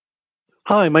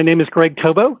Hi, my name is Greg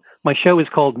Tobo. My show is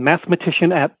called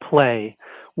Mathematician at Play.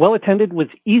 Well Attended was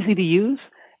easy to use,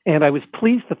 and I was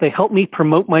pleased that they helped me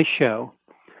promote my show.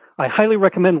 I highly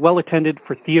recommend Well Attended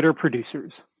for theater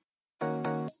producers.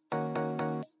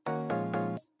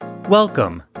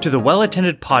 Welcome to the Well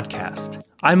Attended podcast.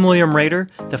 I'm William Rader,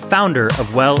 the founder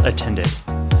of Well Attended.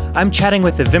 I'm chatting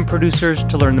with event producers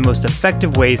to learn the most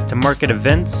effective ways to market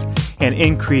events and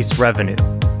increase revenue.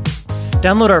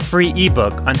 Download our free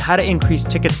ebook on how to increase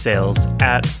ticket sales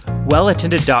at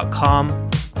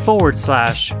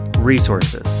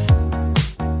wellattended.com/resources.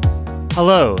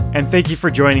 Hello, and thank you for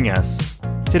joining us.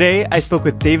 Today, I spoke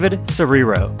with David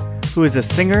Serero, who is a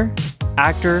singer,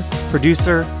 actor,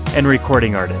 producer, and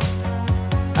recording artist.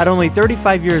 At only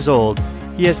 35 years old,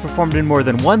 he has performed in more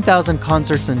than 1,000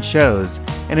 concerts and shows,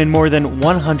 and in more than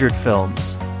 100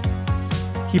 films.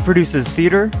 He produces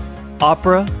theater,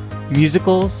 opera,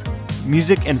 musicals,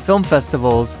 music and film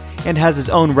festivals, and has his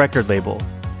own record label.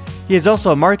 He is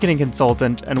also a marketing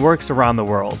consultant and works around the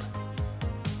world.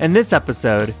 In this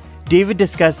episode, David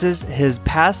discusses his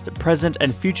past, present,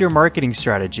 and future marketing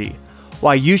strategy,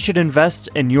 why you should invest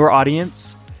in your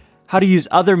audience, how to use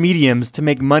other mediums to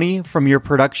make money from your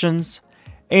productions,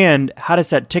 and how to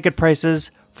set ticket prices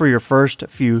for your first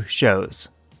few shows.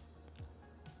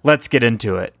 Let's get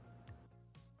into it.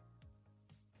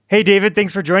 Hey, David,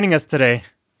 thanks for joining us today.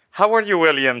 How are you,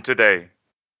 William, today?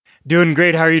 Doing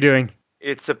great. How are you doing?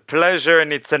 It's a pleasure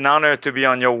and it's an honor to be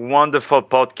on your wonderful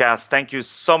podcast. Thank you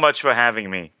so much for having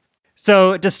me.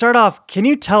 So to start off, can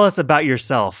you tell us about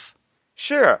yourself?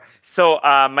 Sure. So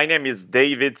my name is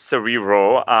David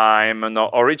Serero. I'm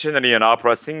originally an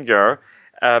opera singer,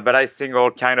 but I sing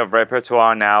all kind of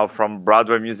repertoire now, from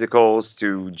Broadway musicals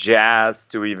to jazz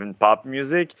to even pop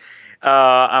music.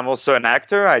 I'm also an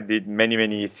actor. I did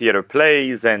many theater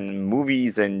plays and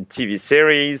movies and TV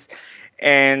series,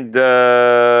 and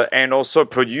also a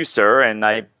producer. And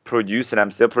I produce, and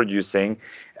I'm still producing,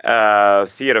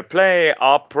 theater play,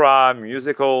 opera,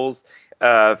 musicals,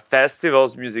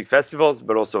 festivals, music festivals,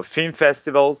 but also film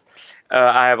festivals.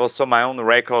 I have also my own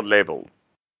record label.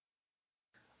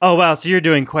 Oh wow! So you're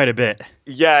doing quite a bit.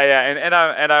 Yeah, and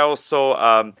I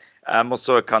also. I'm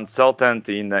also a consultant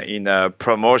in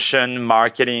promotion,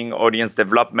 marketing, audience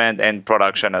development, and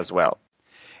production as well.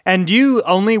 And do you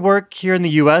only work here in the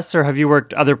U.S. or have you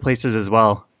worked other places as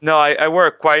well? No, I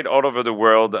work quite all over the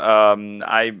world.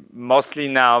 I mostly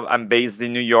now I'm based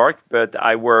in New York, but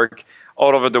I work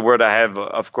all over the world. I have,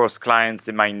 of course, clients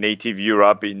in my native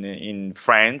Europe, in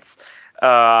France.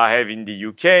 I have in the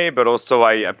UK, but also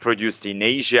I produced in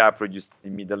Asia, I produced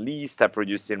in the Middle East, I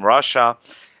produced in Russia.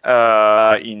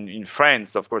 In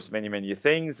France, of course, many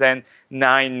things. And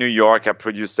now in New York, I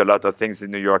produced a lot of things in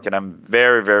New York, and I'm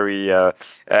very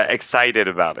excited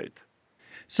about it.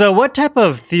 So what type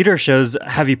of theater shows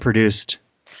have you produced?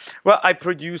 Well, I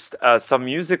produced some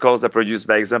musicals. I produced,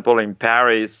 by example, in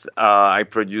Paris, I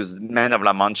produced Men of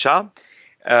La Mancha.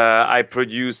 I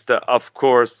produced, of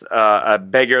course, A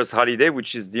Beggar's Holiday,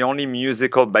 which is the only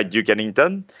musical by Duke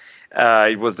Ellington.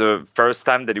 It was the first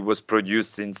time that it was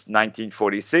produced since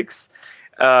 1946.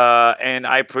 And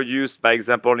I produced, by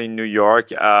example, in New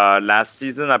York, last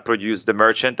season, I produced The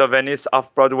Merchant of Venice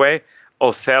off-Broadway,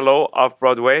 Othello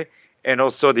off-Broadway, and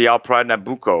also the opera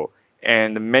Nabucco,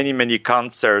 and many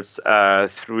concerts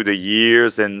through the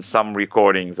years and some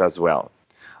recordings as well.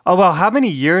 Oh, well, how many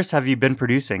years have you been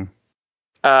producing?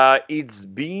 It's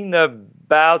been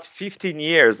about 15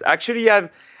 years. Actually, I'm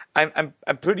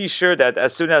pretty sure that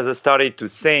as soon as I started to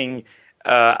sing,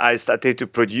 I started to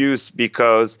produce,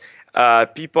 because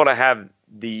people have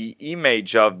the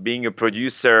image of being a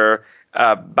producer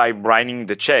by writing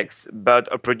the checks. But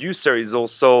a producer is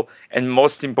also, and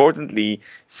most importantly,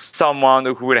 someone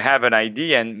who would have an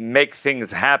idea and make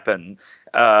things happen.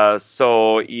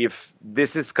 So if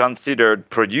this is considered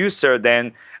producer,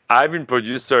 then I've been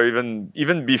producer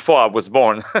even before I was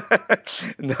born.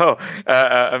 No,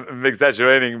 I'm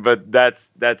exaggerating, but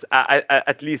that's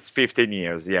at least 15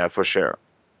 years. Yeah, for sure.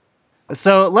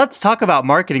 So let's talk about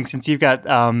marketing, since you've got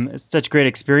such great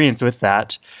experience with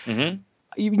that. Mm-hmm.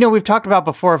 You know, we've talked about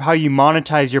before of how you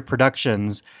monetize your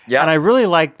productions. Yeah. And I really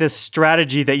like this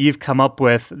strategy that you've come up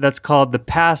with that's called the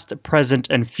past, present,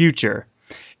 and future.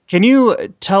 Can you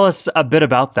tell us a bit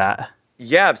about that?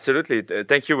 Yeah, absolutely.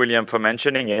 Thank you, William, for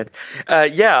mentioning it.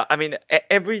 Yeah, I mean,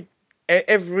 every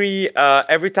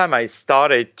time I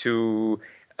started to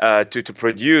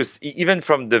produce, even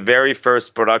from the very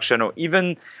first production, or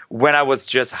even when I was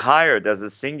just hired as a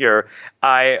singer,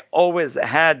 I always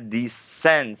had this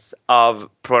sense of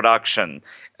production,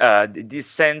 this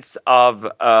sense of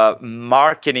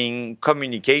marketing,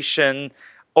 communication,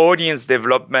 audience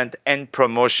development, and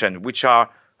promotion, which are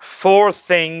four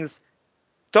things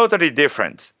totally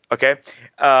different. Okay.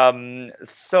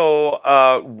 So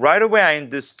right away I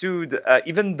understood,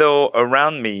 even though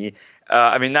around me,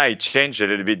 I mean, now it changed a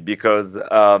little bit because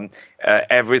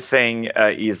everything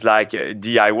is like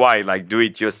DIY, like do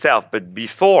it yourself. But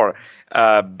before,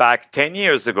 back 10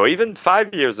 years ago, even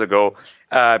 5 years ago,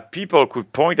 people could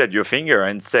point at your finger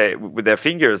and say, with their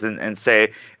fingers, and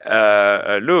say,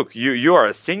 look, you are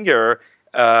a singer.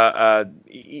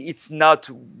 It's not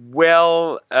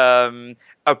well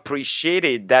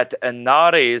appreciated that an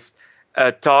artist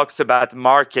talks about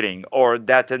marketing, or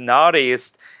that an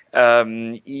artist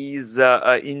is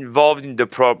involved in the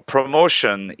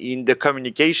promotion, in the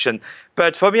communication.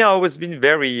 But for me, I've always been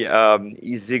very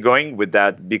easygoing with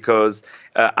that, because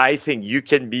I think you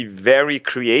can be very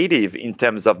creative in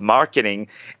terms of marketing.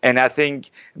 And I think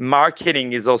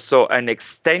marketing is also an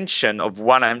extension of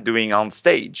what I'm doing on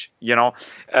stage.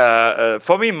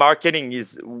 For me, marketing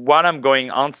is what I'm going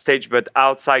on stage, but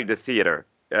outside the theater.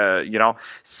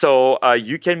 So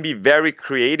you can be very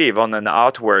creative on an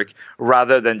artwork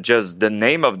rather than just the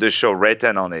name of the show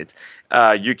written on it.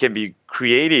 You can be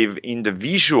creative in the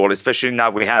visual, especially now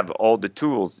we have all the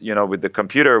tools, with the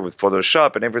computer, with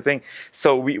Photoshop and everything.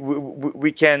 So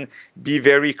we can be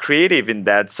very creative in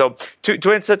that. So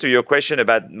to answer to your question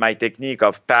about my technique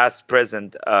of past,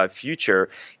 present, future,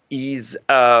 is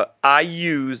I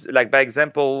use, like, by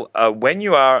example, when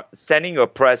you are sending a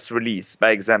press release,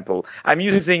 by example, I'm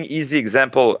using easy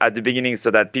example at the beginning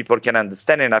so that people can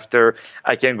understand, and after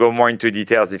I can go more into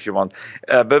details if you want.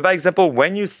 But by example,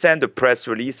 when you send a press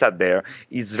release out there,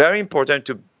 it's very important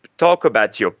to talk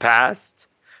about your past,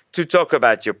 to talk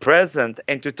about your present,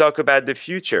 and to talk about the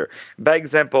future. By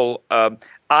example,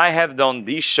 I have done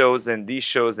these shows and these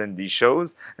shows and these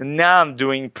shows. Now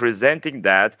I'm presenting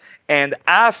that. And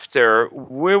after,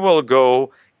 we will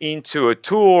go into a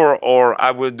tour, or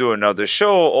I will do another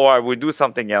show, or I will do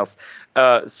something else.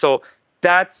 So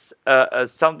that's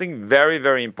something very,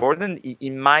 very important.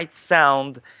 It might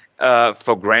sound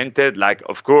for granted, like,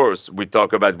 of course, we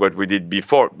talk about what we did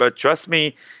before. But trust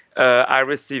me, I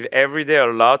receive every day a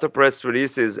lot of press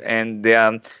releases, and they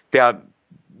are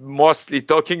mostly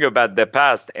talking about the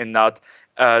past, and not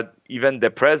even the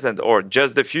present, or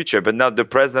just the future, but not the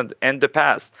present and the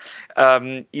past.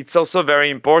 It's also very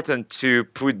important to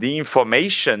put the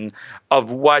information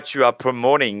of what you are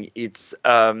promoting. It's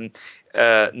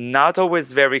not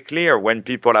always very clear when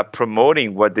people are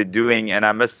promoting what they're doing. And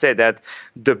I must say that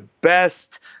the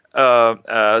best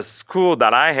school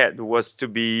that I had was to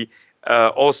be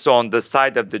also on the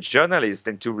side of the journalist,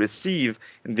 and to receive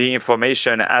the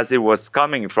information as it was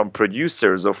coming from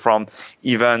producers, or from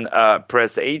even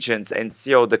press agents, and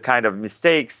see all the kind of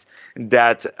mistakes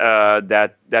that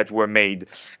were made.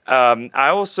 I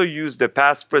also use the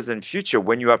past, present, future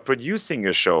when you are producing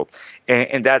a show,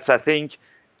 and that's, I think,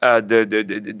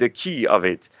 the key of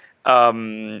it.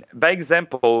 By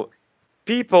example,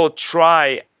 people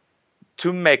try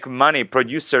to make money.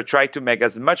 Producers try to make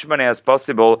as much money as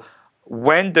possible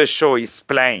when the show is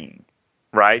playing,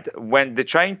 right? When they're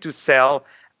trying to sell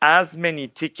as many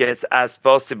tickets as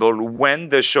possible when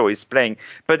the show is playing,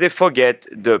 but they forget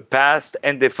the past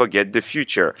and they forget the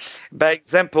future. By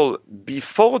example,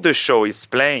 before the show is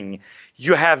playing,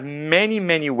 you have many,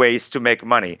 many ways to make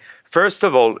money. First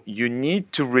of all, you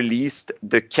need to release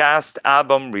the cast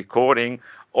album recording,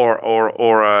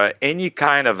 or any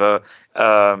kind of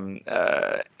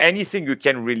anything you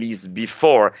can release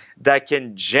before that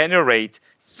can generate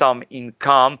some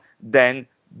income. Then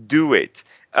do it.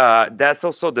 That's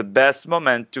also the best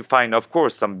moment to find, of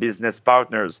course, some business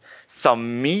partners,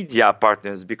 some media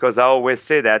partners, because I always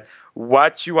say that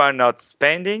what you are not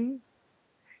spending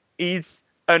is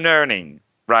an earning,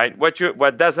 right?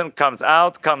 What doesn't comes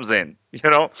out comes in.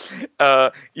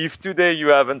 If today you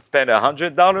haven't spent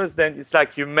 $100, then it's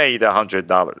like you made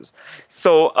 $100.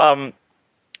 So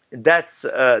that's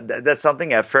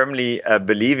something I firmly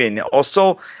believe in.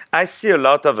 Also, I see a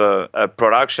lot of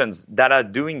productions that are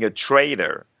doing a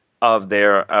trailer of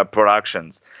their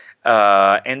productions,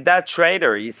 and that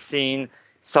trailer is seeing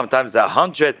sometimes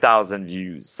 100,000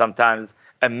 views, sometimes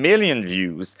 1 million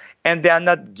views, and they are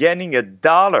not getting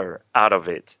 $1 out of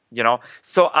it.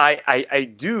 So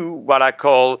I do what I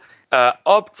call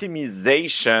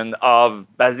optimization of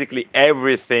basically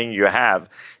everything you have.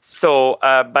 So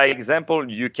by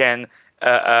example, you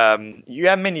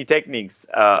have many techniques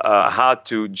how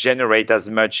to generate as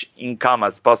much income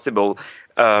as possible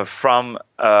from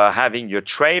having your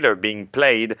trailer being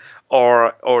played,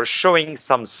 or showing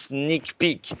some sneak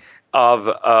peek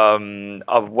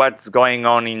of what's going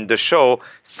on in the show,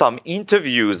 some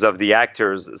interviews of the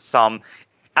actors, some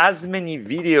as many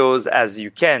videos as you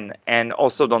can. And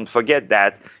also don't forget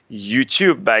that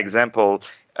YouTube, by example,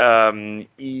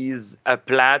 is a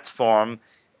platform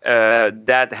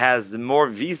that has more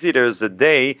visitors a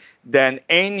day than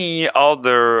any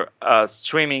other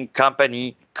streaming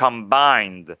company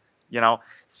combined.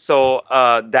 So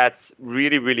that's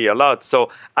really, really a lot. So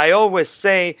I always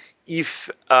say, if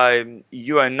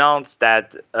you announce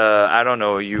that I don't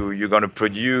know, you're going to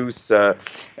produce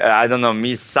I don't know,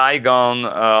 Miss Saigon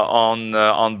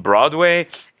on Broadway,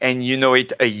 and you know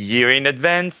it a year in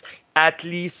advance, at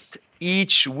least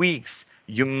each weeks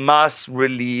you must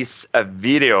release a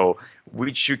video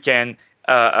which you can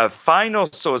find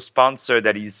also a sponsor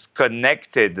that is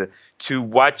connected to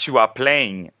what you are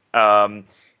playing.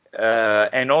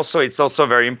 And also, it's also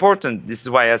very important. This is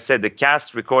why I said the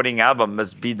cast recording album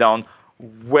must be done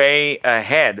way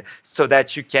ahead so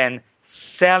that you can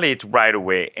sell it right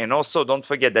away. And also, don't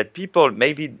forget that people,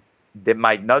 maybe they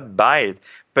might not buy it,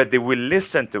 but they will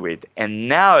listen to it. And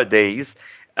nowadays,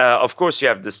 of course, you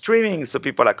have the streaming. So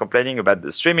people are complaining about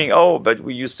the streaming. Oh, but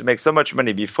we used to make so much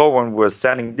money before when we were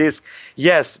selling discs.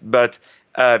 Yes, but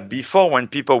before, when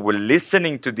people were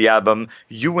listening to the album,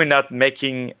 you were not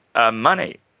making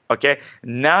money. Okay,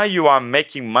 now you are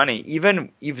making money, even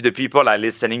if the people are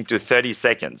listening to 30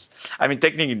 seconds. I mean,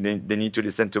 technically, they need to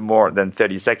listen to more than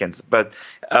 30 seconds, but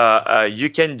you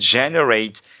can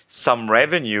generate some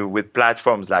revenue with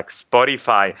platforms like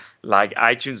Spotify, like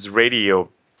iTunes Radio.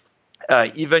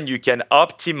 Even you can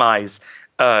optimize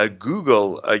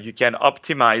Google, you can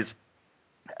optimize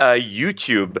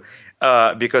YouTube.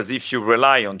 Because if you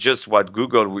rely on just what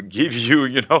Google would give you,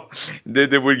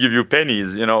 they will give you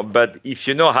pennies, But if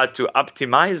you know how to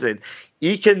optimize it,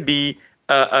 it can be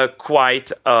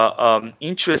quite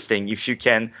interesting if you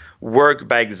can work,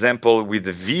 by example, with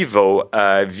Vivo,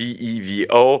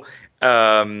 VEVO,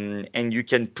 and you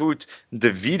can put the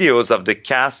videos of the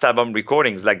cast album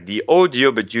recordings, like the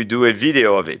audio, but you do a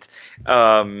video of it.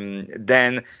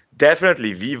 Then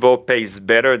definitely Vivo pays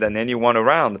better than anyone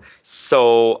around.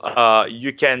 So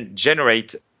you can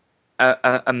generate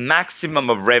a maximum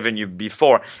of revenue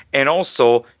before. And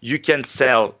also you can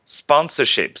sell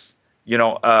sponsorships.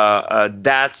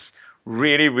 That's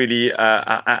really, really,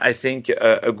 I think,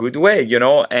 a good way,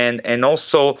 and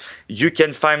also you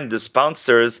can find the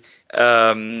sponsors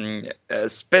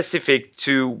specific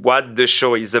to what the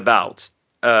show is about.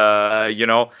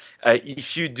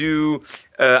 If you do,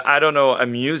 I don't know, a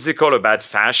musical about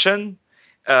fashion,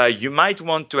 you might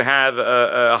want to have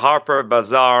a Harper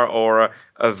Bazaar or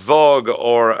a Vogue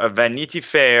or a Vanity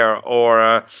Fair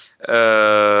or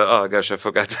oh gosh, I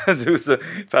forgot those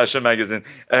fashion magazine,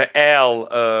 Elle.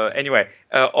 Anyway,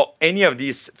 or any of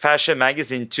these fashion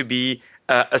magazine to be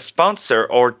a sponsor,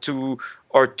 or to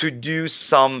do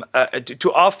some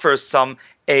to offer some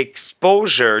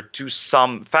exposure to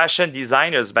some fashion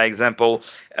designers. By example,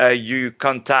 you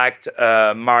contact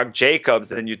Marc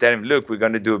Jacobs and you tell him, look, we're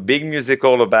going to do a big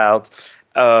musical about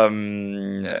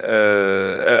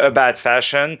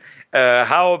fashion.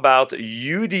 How about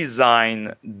you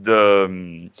design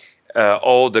the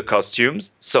all the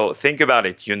costumes? So think about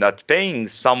it. You're not paying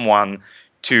someone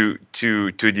to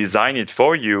design it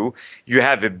for you. You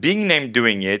have a big name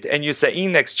doing it, and you say,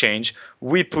 in exchange,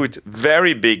 we put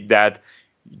very big that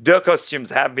the costumes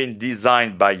have been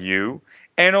designed by you,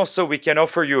 and also we can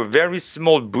offer you a very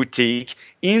small boutique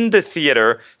in the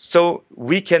theater, so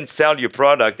we can sell your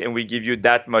product and we give you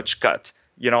that much cut.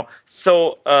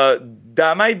 So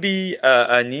that might be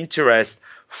an interest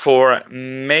for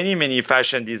many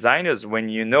fashion designers, when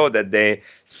you know that they're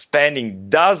spending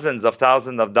dozens of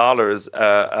thousands of dollars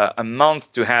a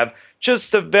month to have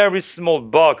just a very small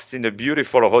box in a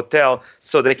beautiful hotel,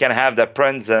 so they can have that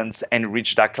presence and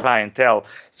reach that clientele.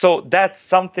 So that's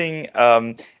something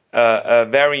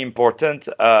very important.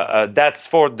 That's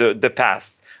for the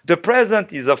past. The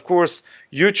present is, of course,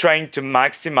 you're trying to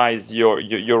maximize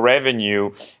your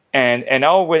revenue. And I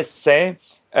always say,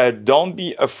 don't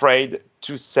be afraid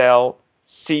to sell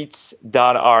seats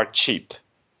that are cheap.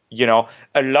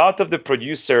 A lot of the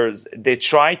producers, they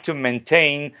try to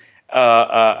maintain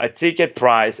a ticket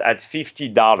price at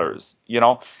 $50,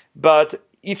 but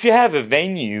if you have a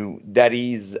venue that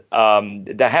is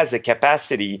that has a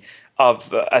capacity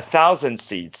of 1,000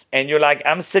 seats, and you're like,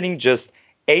 I'm selling just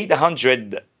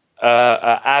 800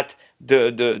 at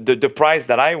the price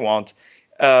that I want,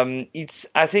 it's,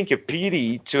 I think, a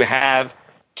pity to have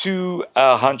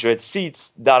 200 seats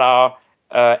that are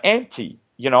empty.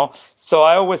 So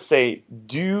I always say,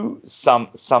 do some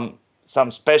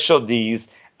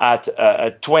specialties at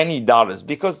 $20,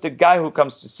 because the guy who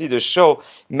comes to see the show,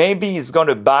 maybe he's going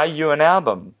to buy you an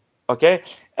album, okay?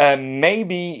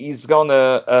 Maybe he's going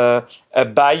to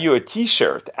buy you a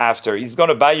t-shirt after. He's going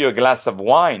to buy you a glass of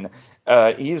wine.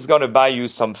 He's going to buy you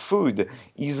some food.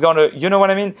 He's going to, you know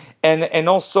what I mean? And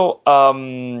also,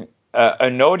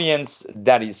 an audience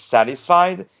that is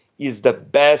satisfied is the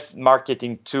best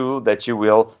marketing tool that you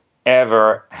will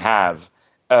ever have.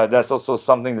 That's also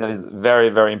something that is very,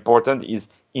 very important, is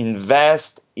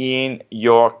invest in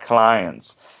your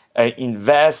clients.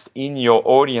 Invest in your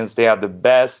audience. They are the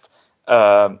best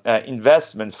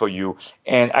investment for you.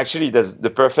 And actually, there's the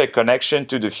perfect connection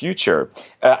to the future.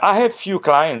 I have few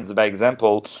clients, by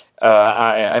example,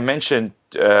 I mentioned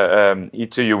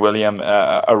it to you, William,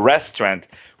 a restaurant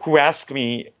who asked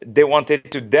me, they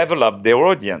wanted to develop their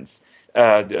audience.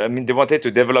 They wanted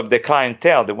to develop their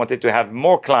clientele. They wanted to have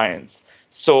more clients.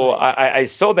 So I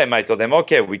saw them, I told them,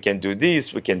 okay, we can do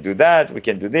this, we can do that, we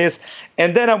can do this.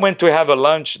 And then I went to have a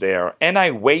lunch there, and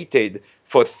I waited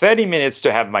for 30 minutes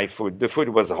to have my food. The food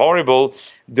was horrible.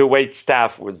 The wait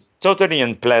staff was totally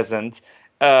unpleasant.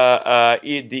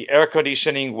 The air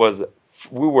conditioning was,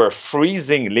 we were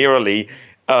freezing literally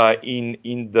in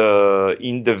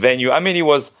the venue. I mean, it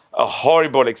was a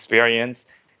horrible experience.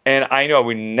 And I know I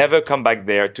will never come back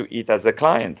there to eat as a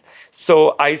client.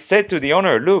 So I said to the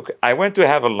owner, look, I went to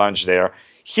have a lunch there.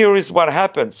 Here is what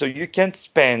happened. So you can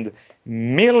spend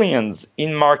millions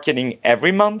in marketing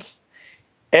every month.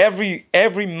 Every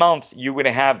month you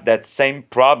will have that same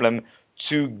problem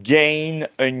to gain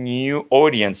a new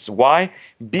audience. Why?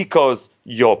 Because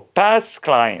your past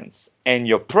clients and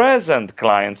your present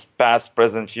clients, past,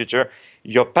 present, future,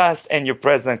 your past and your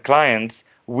present clients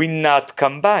will not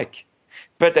come back.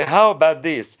 But how about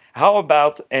this? How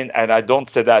about, and I don't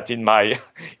say that in my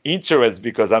interest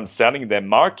because I'm selling them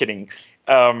marketing.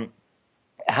 How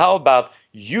about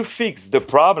you fix the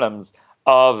problems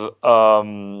of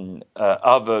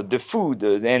the food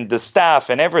and the staff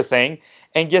and everything?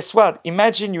 And guess what?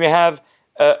 Imagine you have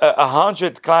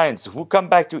 100 clients who come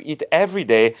back to eat every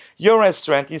day. Your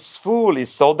restaurant is full, is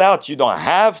sold out. You don't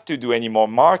have to do any more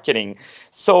marketing.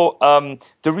 So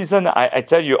the reason I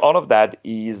tell you all of that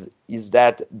is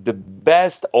that the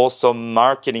best also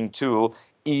marketing tool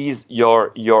is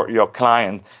your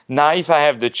client. Now, if I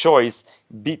have the choice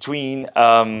between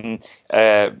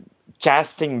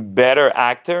casting better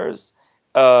actors,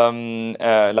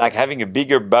 like having a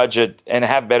bigger budget and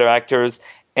have better actors,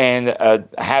 and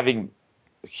having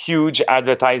huge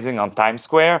advertising on Times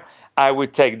Square, I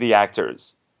would take the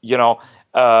actors.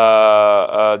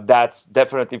 That's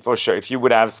definitely for sure. If you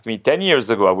would ask me 10 years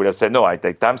ago, I would have said, no, I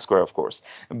take Times Square, of course.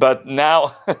 But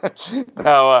now,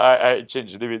 now I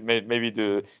changed a little bit. Maybe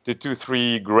the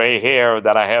 2-3 gray hair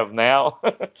that I have now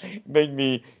made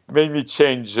me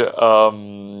change a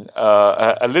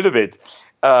little bit.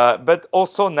 But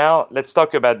also now, let's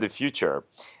talk about the future.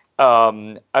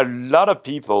 A lot of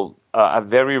people are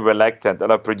very reluctant, a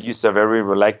lot of producers are very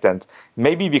reluctant,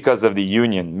 maybe because of the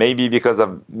union, maybe because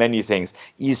of many things,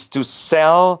 is to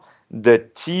sell the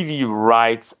TV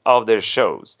rights of their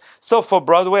shows. So for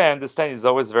Broadway, I understand it's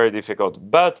always very difficult,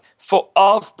 but for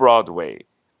off-Broadway,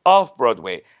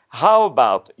 how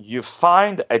about you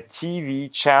find a TV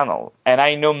channel? And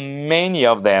I know many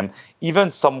of them,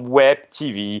 even some web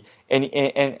TV.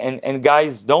 And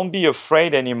guys, don't be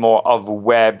afraid anymore of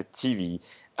web TV.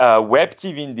 Web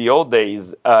TV in the old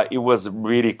days, it was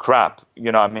really crap.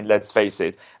 Let's face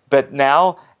it. But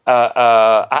now,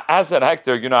 as an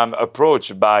actor, I'm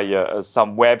approached by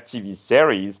some web TV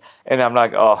series, and I'm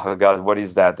like, oh God, what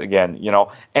is that again?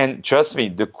 And trust me,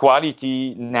 the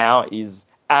quality now is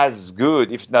as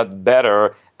good, if not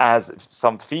better, as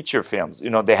some feature films.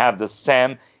 They have the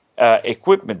same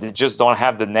equipment. They just don't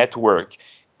have the network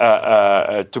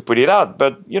to put it out.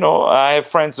 But, I have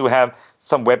friends who have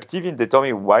some web TV, and they told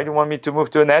me, why do you want me to move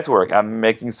to a network? I'm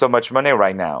making so much money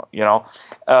right now,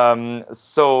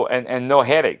 So, and no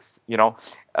headaches,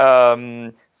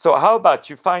 So how about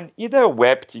you find either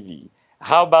web TV?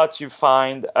 How about you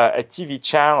find a TV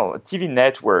channel, a TV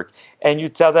network, and you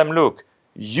tell them, look,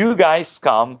 you guys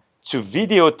come to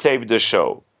videotape the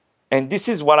show. And this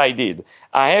is what I did.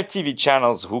 I have TV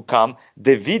channels who come,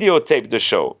 they videotape the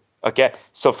show. Okay.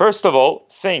 So first of all,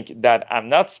 think that I'm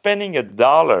not spending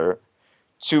 $1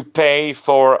 to pay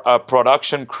for a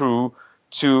production crew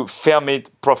to film it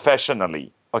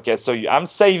professionally. Okay. So I'm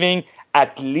saving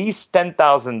at least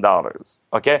 $10,000.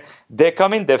 Okay. They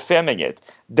come in, they're filming it.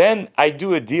 Then I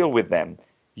do a deal with them.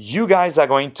 You guys are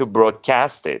going to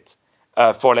broadcast it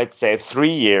for, let's say,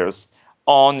 3 years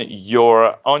on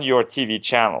your TV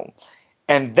channel.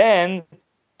 And then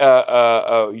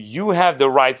you have the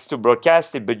rights to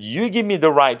broadcast it, but you give me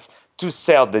the rights to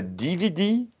sell the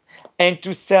DVD and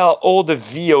to sell all the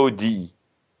VOD,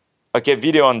 okay,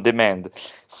 video on demand.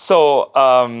 So,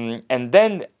 and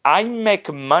then I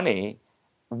make money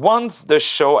once the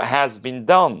show has been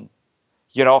done,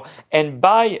 and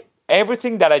by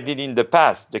everything that I did in the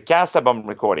past, the cast album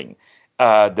recording,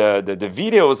 the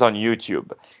videos on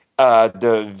YouTube,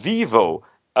 the Vivo,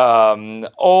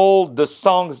 all the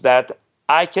songs that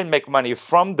I can make money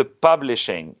from the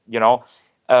publishing,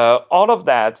 all of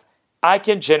that, I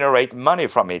can generate money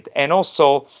from it. And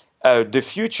also, the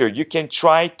future, you can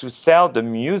try to sell the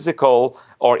musical,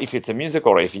 or if it's a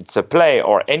musical, or if it's a play,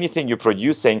 or anything you're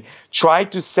producing, try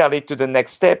to sell it to the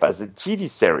next step as a TV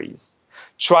series.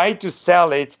 Try to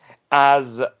sell it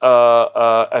as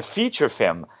a feature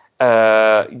film.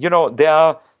 There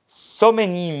are so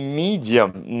many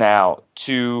medium now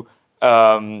to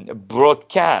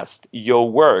broadcast your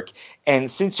work.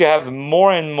 And since you have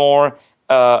more and more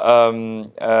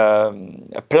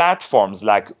platforms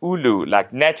like Hulu,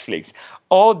 like Netflix,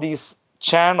 all these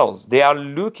channels, they are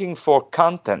looking for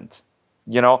content,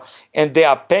 and they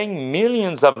are paying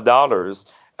millions of dollars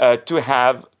to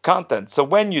have content. So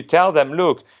when you tell them,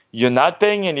 look, you're not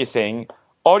paying anything,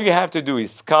 all you have to do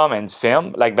is come and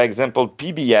film. Like, by example,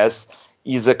 PBS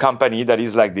is a company that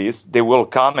is like this. They will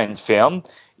come and film.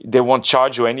 They won't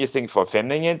charge you anything for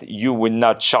filming it. You will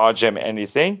not charge them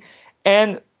anything.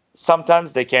 And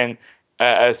sometimes they can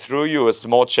throw you a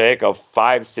small check of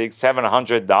 $500, $600,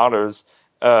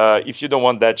 $700. If you don't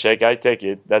want that check, I take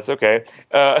it. That's okay.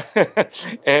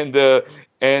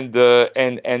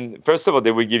 And first of all,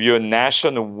 they will give you a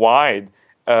nationwide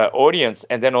audience,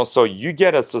 and then also you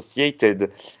get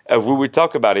associated. We will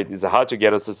talk about it, is how to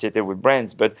get associated with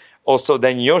brands, but also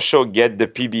then your show get the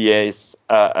PBS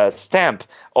stamp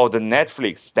or the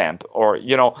Netflix stamp, or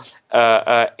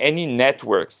any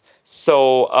networks.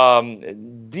 So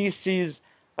this is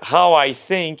how I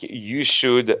think you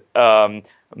should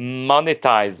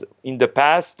monetize in the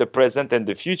past, the present, and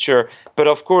the future. But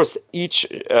of course, each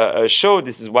show,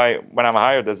 this is why when I'm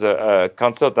hired as a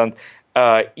consultant,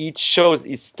 each show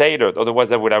is tailored.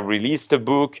 Otherwise, I would have released a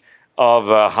book of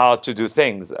how to do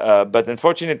things. But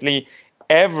unfortunately,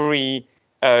 every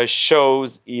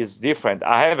shows is different.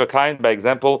 I have a client, by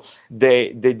example,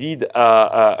 they did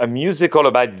a musical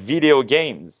about video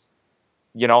games.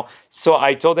 So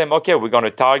I told them, okay, we're going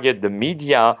to target the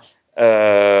media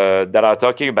that are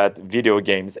talking about video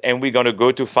games, and we're going to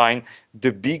go to find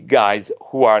the big guys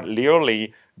who are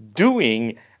literally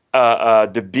doing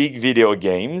the big video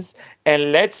games,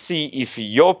 and let's see if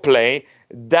your play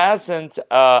doesn't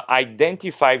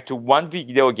identify to one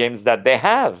video games that they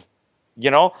have.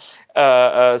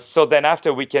 So then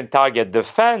after we can target the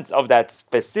fans of that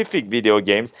specific video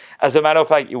games. As a matter of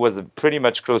fact, it was pretty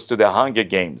much close to the Hunger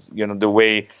Games, the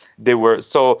way they were.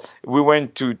 So we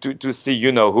went to see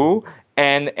who,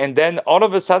 and then all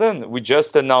of a sudden we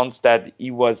just announced that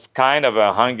it was kind of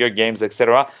a Hunger Games,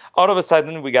 etc. All of a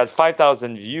sudden we got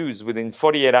 5,000 views within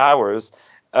 48 hours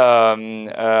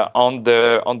on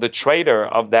the trailer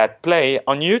of that play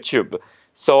on YouTube.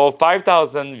 So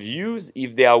 5,000 views,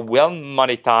 if they are well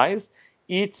monetized,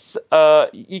 it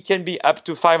can be up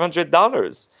to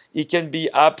 $500. It can be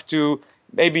up to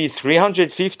maybe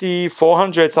 350,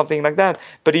 400, something like that.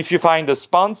 But if you find a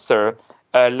sponsor,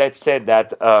 let's say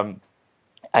that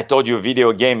I told you a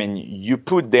video game, and you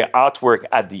put their artwork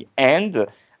at the end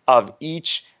of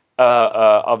each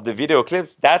of the video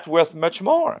clips, that's worth much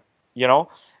more. You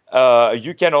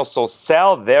can also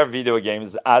sell their video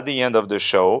games at the end of the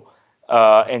show.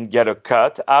 And get a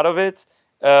cut out of it,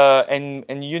 and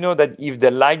that if they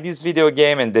like this video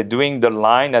game and they're doing the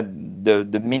line at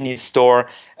the mini store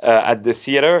at the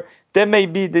theater, they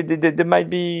might be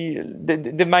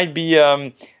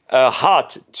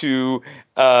hot to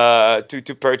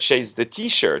purchase the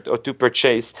T-shirt or to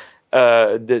purchase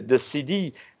the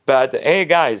CD. But hey,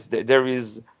 guys, there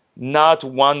is not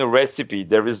one recipe.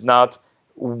 There is not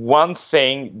one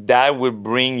thing that will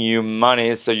bring you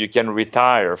money so you can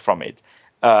retire from it.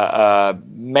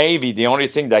 Maybe the only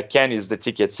thing that can is the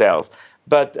ticket sales.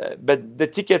 But the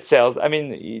ticket sales, I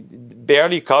mean, it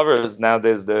barely covers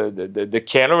nowadays the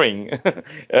catering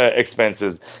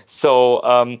expenses. So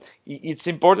it's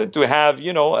important to have,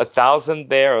 $1,000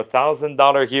 there,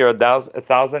 $1,000 here,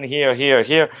 $1,000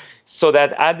 here, so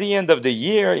that at the end of the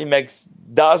year it makes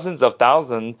dozens of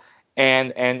thousands.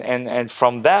 And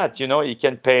from that, you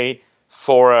can pay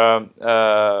for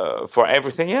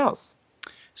everything else.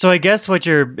 So I guess what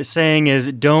you're saying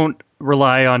is don't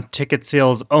rely on ticket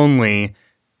sales only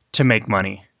to make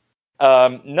money.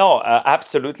 No,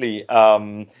 absolutely.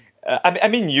 I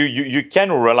mean, you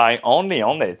can rely only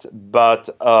on it, but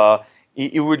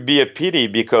it would be a pity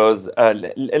because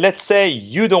let's say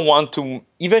you don't want to,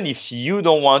 even if you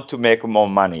don't want to make more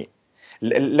money,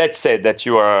 let's say that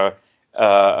you are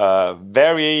a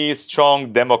very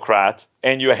strong Democrat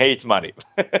and you hate money.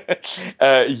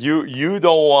 You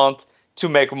don't want to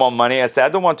make more money. I say I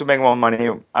don't want to make more money.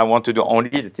 I want to do only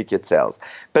the ticket sales.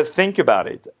 But think about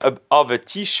it: of a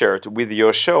T-shirt with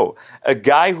your show, a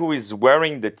guy who is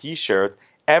wearing the T-shirt,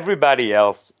 everybody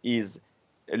else is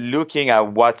looking at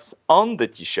what's on the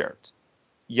T-shirt.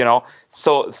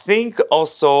 So think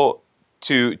also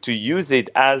to use it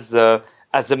as a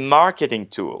marketing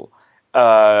tool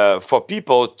for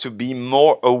people to be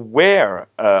more aware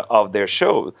of their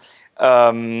show.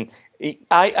 um,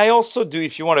 I also do,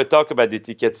 if you want to talk about the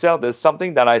ticket sale, there's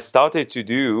something that I started to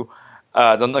do.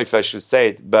 I don't know if I should say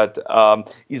it, but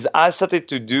is I started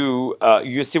to do,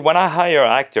 you see, when I hire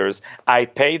actors, I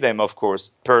pay them, of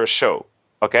course, per show.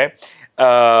 Okay.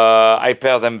 I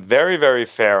pay them very, very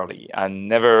fairly. I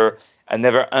never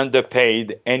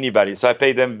underpaid anybody. So I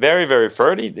pay them very, very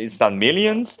fairly. It's not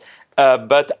millions,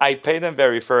 but I pay them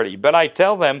very fairly. But I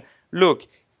tell them, look,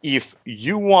 if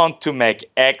you want to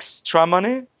make extra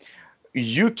money,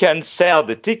 you can sell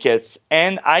the tickets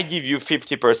and I give you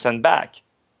 50% back.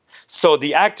 So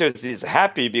the actor is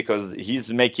happy because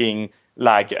he's making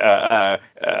like a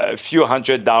few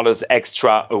 $100s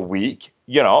extra a week.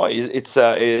 It's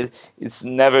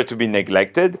never to be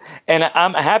neglected. And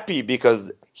I'm happy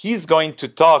because he's going to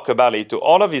talk about it to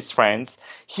all of his friends.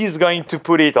 He's going to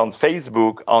put it on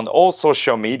Facebook, on all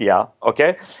social media,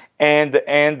 okay? And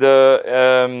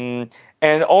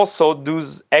also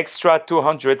those extra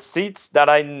 200 seats that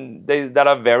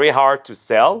are very hard to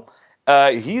sell.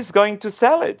 He's going to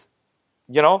sell it.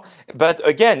 But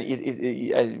again,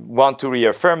 I want to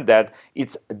reaffirm that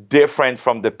it's different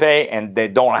from the pay, and they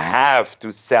don't have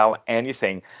to sell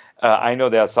anything. I know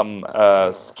there are some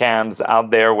scams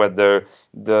out there where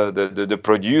the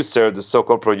producer, the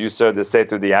so-called producer, they say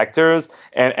to the actors,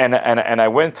 and I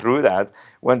went through that,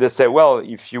 when they say, well,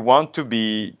 if you want to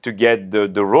get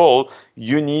the role,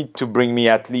 you need to bring me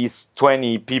at least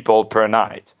 20 people per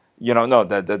night. No,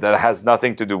 that has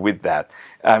nothing to do with that.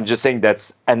 I'm just saying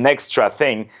that's an extra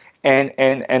thing. And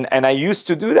I used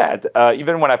to do that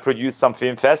even when I produced some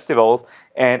film festivals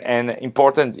and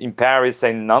important in Paris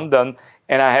and London.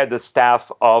 And I had a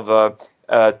staff of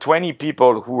 20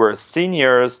 people who were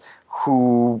seniors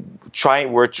who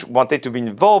wanted to be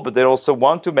involved, but they also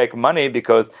want to make money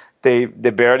because they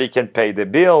barely can pay the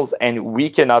bills, and we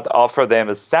cannot offer them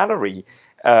a salary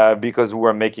because we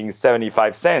were making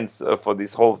 75 cents for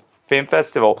this whole film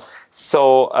festival.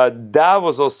 So that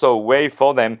was also a way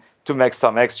for them to make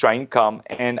some extra income.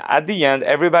 And at the end,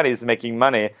 everybody is making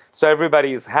money, so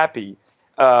everybody is happy.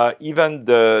 Even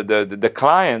the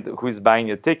client who is buying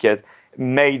a ticket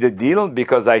made a deal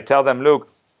because I tell them, look,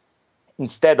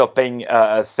 instead of paying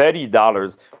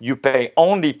 $30, you pay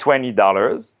only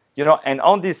 $20. And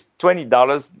on this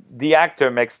 $20, the actor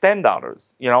makes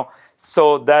 $10.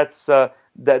 So that's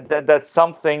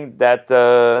something that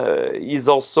is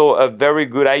also a very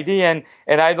good idea,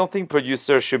 and I don't think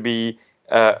producers should be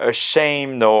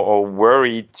ashamed or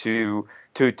worried to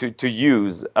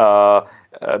use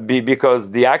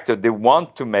because the actor, they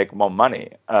want to make more money.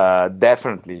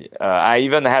 Definitely, I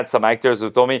even had some actors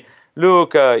who told me,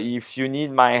 look, if you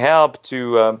need my help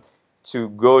to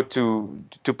go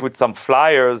to put some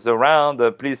flyers around,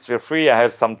 please feel free. I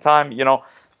have some time.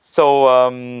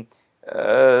 So.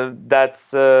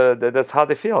 That's how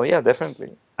they feel. Yeah,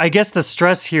 definitely. I guess the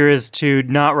stress here is to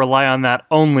not rely on that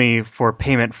only for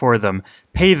payment for them.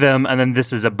 Pay them, and then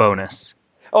this is a bonus.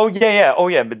 Oh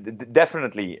yeah. But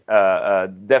definitely.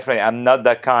 I'm not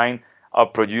that kind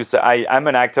of producer. I'm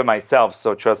an actor myself,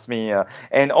 so trust me.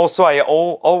 And also, I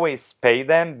always pay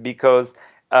them because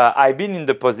I've been in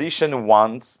the position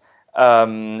once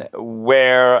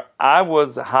where I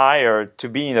was hired to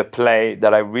be in a play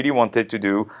that I really wanted to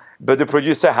do. But the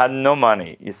producer had no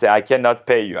money. He said, I cannot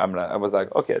pay you. I was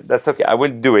like, okay, that's okay. I will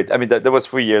do it. I mean, that was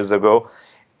 3 years ago.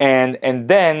 And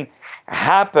then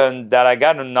happened that I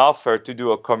got an offer to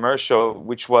do a commercial,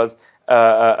 which was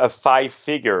a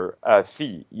 5-figure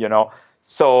fee,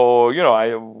 So,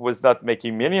 I was not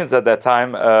making millions at that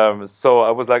time. So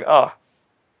I was like, oh,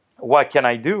 what can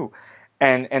I do?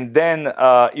 And then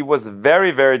it was very,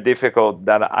 very difficult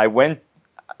that I went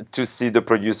to see the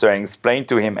producer and explain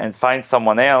to him and find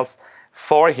someone else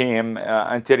for him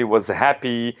until he was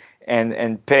happy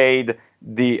and paid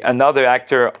another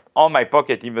actor on my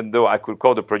pocket, even though I could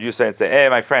call the producer and say, hey,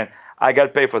 my friend, I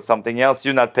got paid for something else.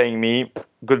 You're not paying me.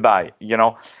 Goodbye.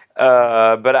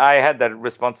 But I had that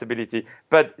responsibility.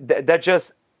 But that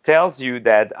just tells you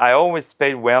that I always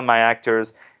paid well my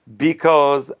actors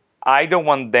because I don't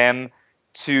want them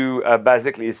to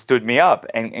basically stood me up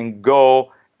and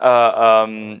go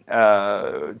to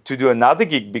do another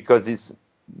gig because it's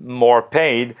more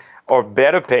paid or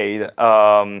better paid,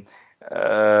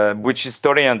 which is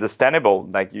totally understandable.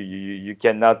 Like you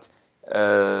cannot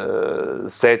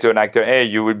say to an actor, "Hey,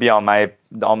 you will be on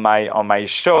my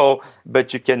show,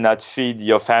 but you cannot feed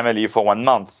your family for 1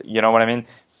 month." You know what I mean?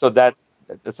 So that's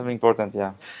something important.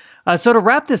 Yeah. So to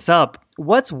wrap this up,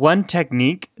 what's one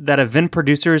technique that event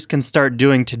producers can start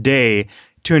doing today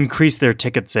to increase their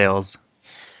ticket sales?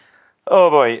 Oh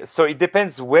boy! So it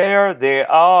depends where they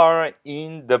are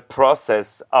in the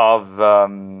process of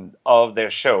their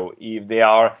show. If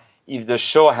the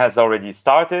show has already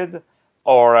started,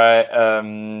 or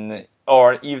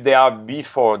if they are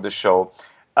before the show.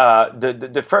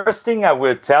 The first thing I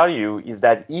will tell you is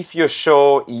that if your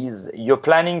show you're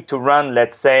planning to run,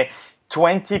 let's say,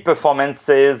 20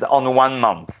 performances on 1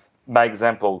 month, by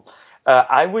example,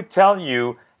 I would tell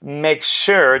you make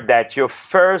sure that your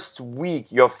first week,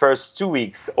 your first 2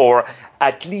 weeks, or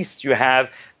at least you have,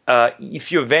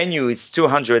 if your venue is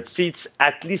 200 seats,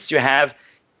 at least you have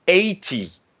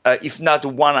 80, if not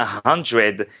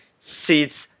 100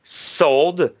 seats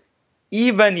sold,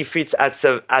 even if it's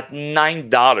at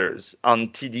 $9 on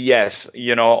TDF,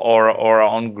 or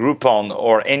on Groupon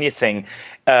or anything,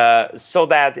 so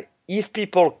that if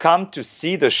people come to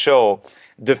see the show,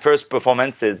 the first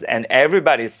performances, and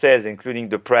everybody says, including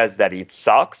the press, that it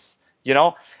sucks,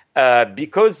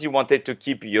 because you wanted to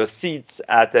keep your seats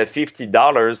at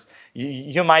 $50,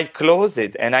 you might close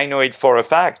it. And I know it for a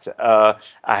fact. I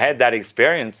had that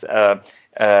experience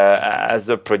as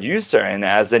a producer and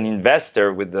as an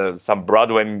investor with some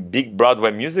big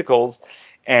Broadway musicals,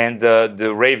 and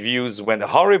the reviews went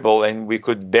horrible, and we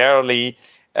could barely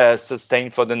sustain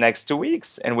for the next 2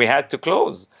 weeks, and we had to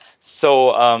close.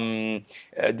 So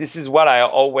this is what I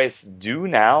always do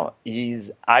now: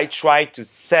 is I try to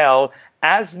sell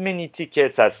as many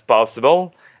tickets as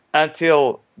possible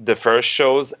until the first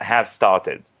shows have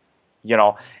started,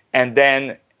 and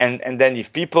then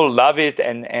if people love it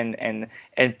and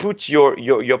put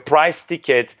your price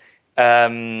ticket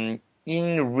in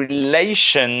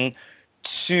relation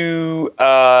to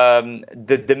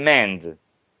the demand,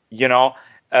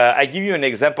 I give you an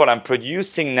example. I'm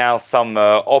producing now some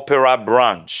opera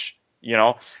brunch,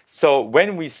 So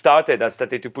when we started, I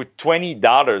started to put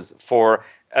 $20 for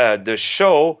the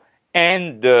show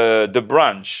and the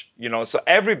brunch, So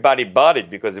everybody bought it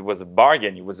because it was a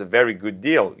bargain. It was a very good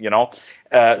deal,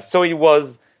 So it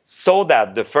was sold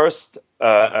out the first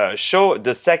show,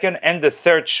 the second, and the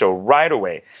third show right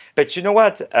away. But you know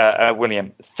what,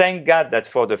 William? Thank God that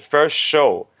for the first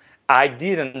show, I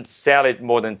didn't sell it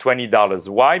more than $20.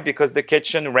 Why? Because the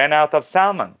kitchen ran out of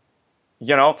salmon.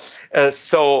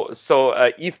 So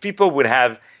if people would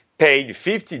have paid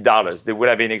 $50, they would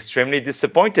have been extremely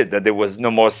disappointed that there was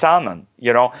no more salmon.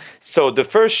 So the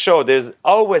first show, there's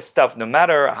always stuff. No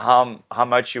matter how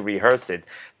much you rehearse it,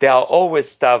 there are always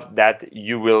stuff that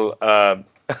you will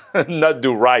not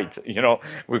do right.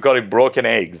 We call it broken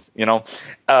eggs. So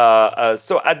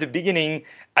at the beginning,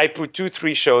 I put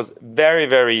 2-3 shows very,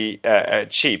 very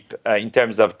cheap in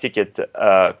terms of ticket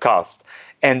cost.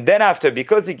 And then after,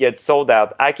 because it gets sold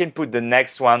out, I can put the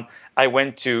next one. I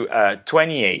went to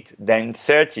 28, then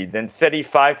 30, then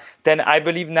 35. Then I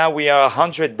believe now we are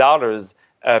 $100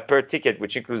 per ticket,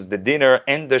 which includes the dinner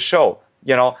and the show,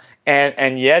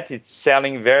 and yet it's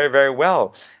selling very, very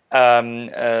well.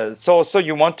 So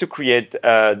you want to create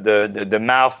the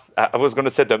mouth. I was going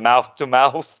to say the mouth to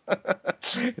mouth,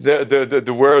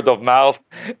 the word of mouth.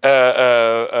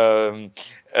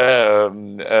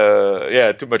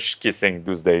 Yeah, too much kissing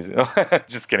these days.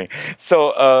 Just kidding.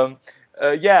 So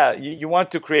you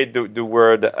want to create the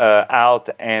word out,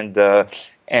 and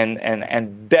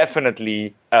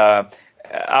definitely.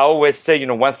 I always say,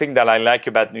 one thing that I like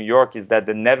about New York is that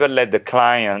they never let the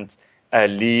client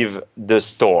leave the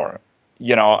store.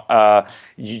 You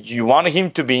want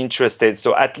him to be interested.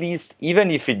 So at least,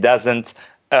 even if he doesn't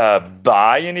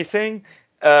buy anything,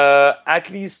 at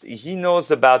least he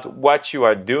knows about what you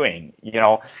are doing.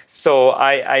 So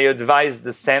I advise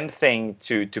the same thing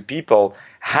to people.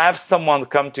 Have someone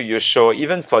come to your show,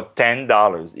 even for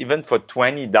 $10, even for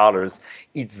 $20.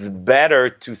 It's better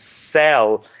to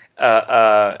sell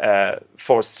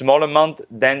for a small amount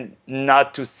than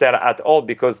not to sell at all,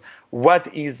 because what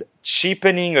is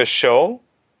cheapening a show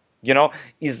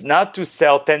is not to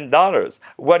sell $10.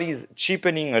 What is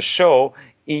cheapening a show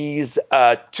is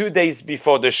 2 days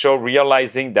before the show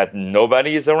realizing that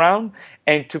nobody is around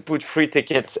and to put free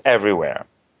tickets everywhere.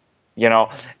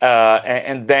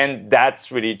 And then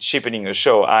that's really cheapening a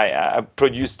show. I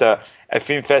produced a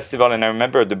film festival, and I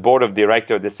remember the board of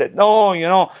directors, they said,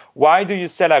 no, why do you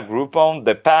sell a Groupon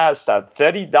the past at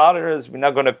 $30? We're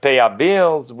not going to pay our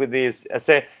bills with this. I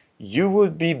said, you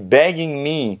would be begging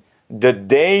me the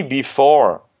day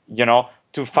before,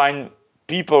 to find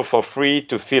people for free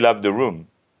to fill up the room,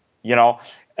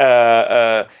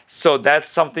 so that's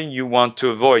something you want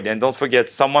to avoid. And don't forget,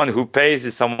 someone who pays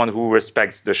is someone who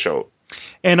respects the show.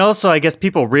 And also, I guess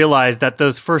people realize that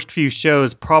those first few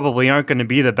shows probably aren't going to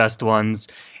be the best ones.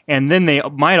 And then they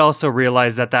might also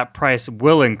realize that price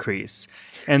will increase.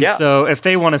 And so if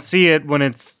they want to see it when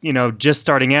it's, just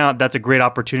starting out, that's a great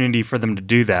opportunity for them to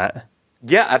do that.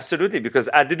 Yeah, absolutely. Because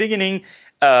at the beginning,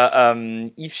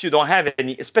 if you don't have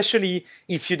any, especially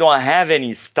if you don't have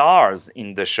any stars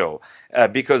in the show,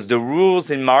 because the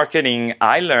rules in marketing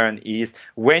I learned is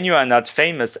when you are not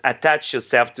famous, attach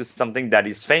yourself to something that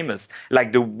is famous.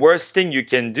 Like the worst thing you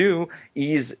can do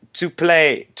is to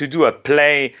do a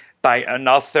play by an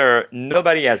author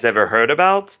nobody has ever heard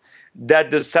about,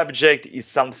 that the subject is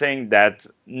something that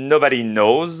nobody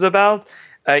knows about,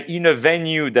 in a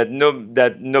venue that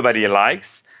nobody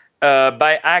likes,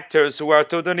 by actors who are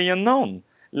totally unknown.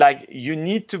 Like, you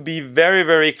need to be very,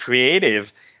 very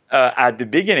creative at the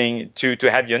beginning to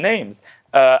have your names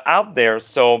out there.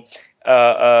 So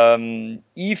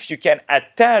if you can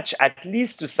attach at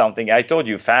least to something, I told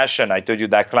you fashion, I told you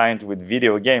that client with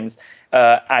video games,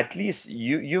 at least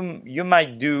you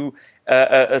might do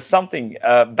something.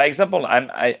 By example,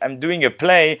 I'm doing a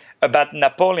play about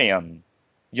Napoleon.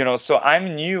 So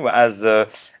I'm new as a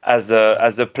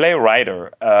playwright.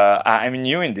 I'm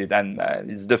new in it, and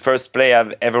it's the first play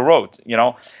I've ever wrote.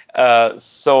 But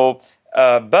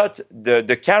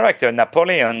the character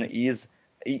Napoleon is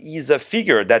a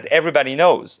figure that everybody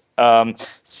knows.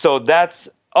 So that's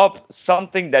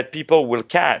something that people will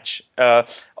catch.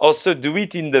 Also, do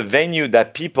it in the venue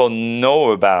that people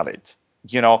know about it.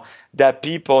 That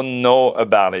people know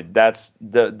about it. That's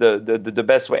the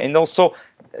best way. And also,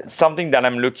 something that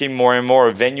I'm looking more and more,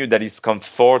 a venue that is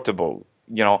comfortable.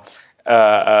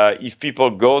 If people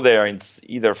go there, it's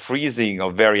either freezing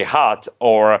or very hot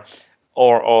or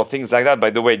things like that. By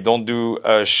the way, don't do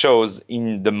shows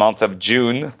in the month of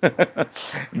June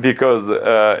because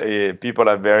people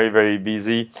are very, very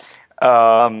busy.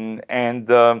 Attach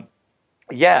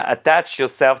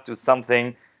yourself to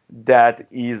something that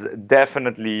is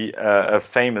definitely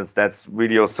famous. That's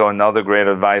really also another great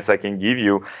advice I can give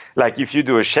you. Like, if you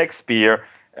do a Shakespeare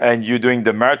and you're doing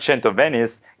The Merchant of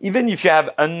Venice, even if you have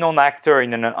unknown actor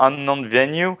in an unknown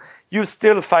venue, you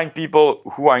still find people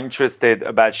who are interested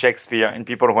about Shakespeare and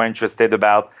people who are interested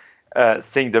about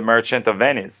seeing The Merchant of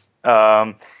Venice.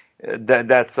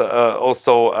 That's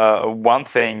also one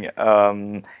thing.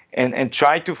 And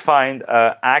try to find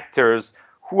actors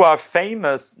who are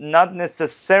famous, not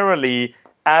necessarily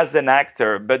as an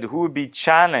actor, but who would be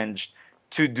challenged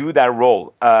to do that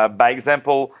role. By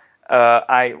example,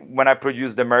 when I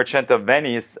produced The Merchant of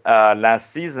Venice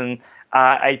last season,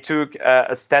 I took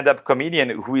a stand-up comedian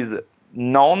who is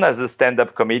known as a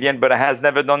stand-up comedian, but has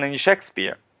never done any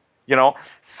Shakespeare.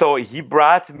 So he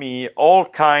brought me all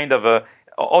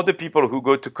the people who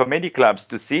go to comedy clubs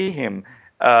to see him.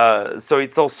 So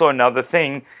it's also another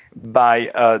thing by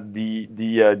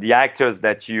the actors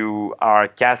that you are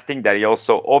casting, that it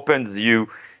also opens you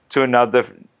to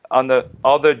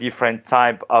other different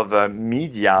type of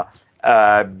media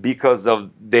because of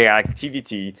their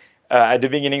activity. At the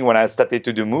beginning, when I started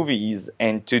to do movies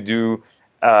and to do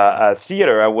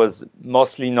theater, I was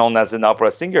mostly known as an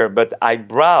opera singer, but I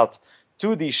brought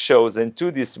to these shows and to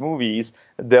these movies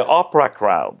the opera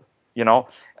crowd.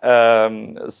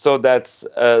 So that's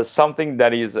something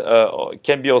that is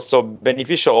can be also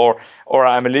beneficial. Or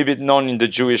I'm a little bit known in the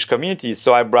Jewish community,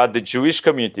 so I brought the Jewish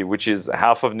community, which is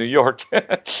half of New York.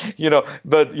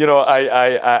 But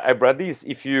I brought this.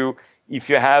 If you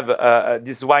have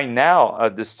this is why now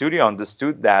the studio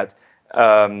understood that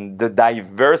the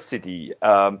diversity.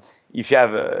 If you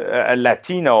have a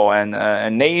Latino and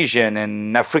an Asian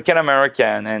and African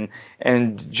American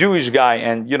and Jewish guy,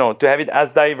 and to have it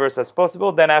as diverse as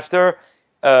possible, then after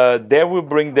they will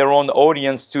bring their own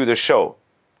audience to the show.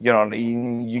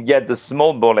 You get the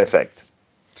small ball effect.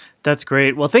 That's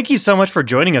great. Well, thank you so much for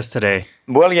joining us today.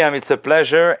 William, it's a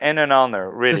pleasure and an honor,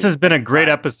 really. This has been a great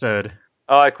episode.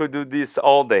 Oh, I could do this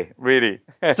all day, really.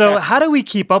 So how do we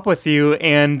keep up with you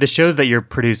and the shows that you're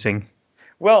producing?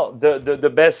 Well, the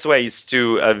best way is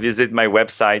to visit my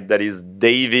website, that is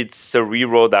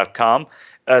davidserero.com.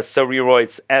 Serero,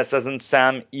 it's S as in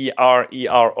Sam,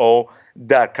 ERERO.com,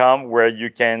 where you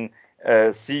can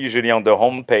see usually on the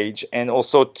homepage, and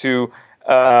also to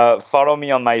follow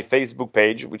me on my Facebook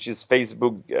page, which is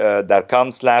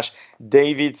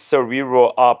facebook.com/David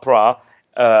Serero Opera.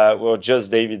 Or just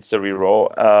David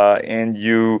Serero, and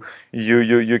you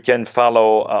can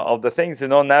follow all the things.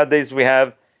 Nowadays we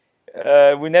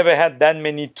never had that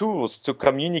many tools to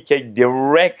communicate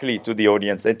directly to the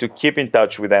audience and to keep in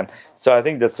touch with them. So I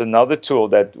think that's another tool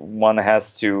that one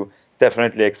has to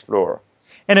definitely explore.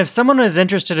 And if someone is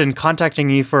interested in contacting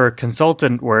you for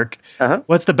consultant work,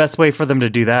 what's the best way for them to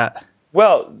do that?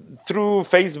 Well, through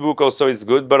Facebook also is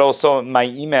good, but also my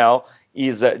email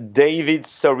is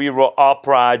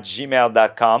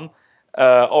davidsereroopera@gmail.com,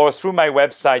 or through my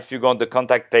website. If you go on the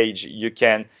contact page, you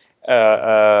can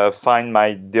find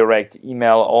my direct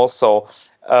email also.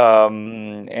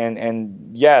 And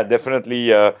yeah,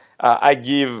 definitely, I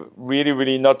give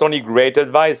really not only great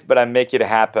advice, but I make it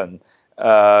happen.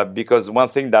 Because one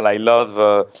thing that I love,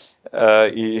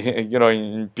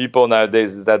 in people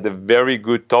nowadays is that they're very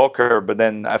good talker, but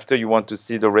then after you want to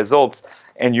see the results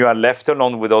and you are left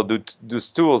alone with all those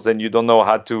tools and you don't know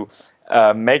how to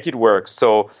make it work.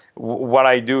 So what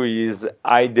I do is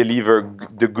I deliver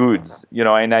the goods,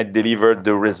 and I deliver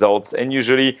the results, and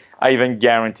usually I even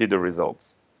guarantee the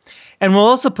results. And we'll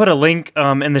also put a link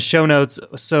in the show notes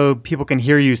so people can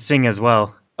hear you sing as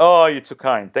well. Oh, you're too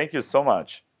kind. Thank you so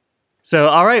much. So,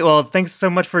 all right. Well, thanks so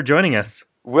much for joining us.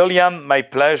 William, my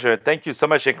pleasure. Thank you so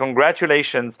much. And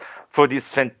congratulations for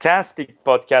this fantastic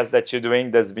podcast that you're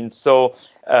doing. That's been so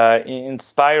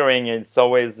inspiring. It's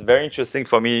always very interesting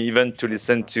for me even to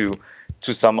listen to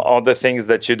some other things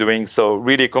that you're doing. So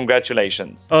really,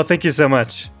 congratulations. Oh, thank you so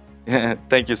much.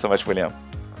 Thank you so much, William.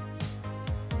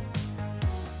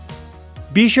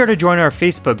 Be sure to join our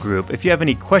Facebook group if you have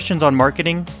any questions on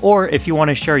marketing or if you want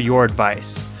to share your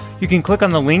advice. You can click on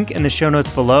the link in the show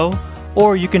notes below,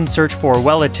 or you can search for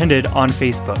Well Attended on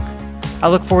Facebook. I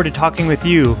look forward to talking with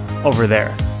you over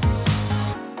there.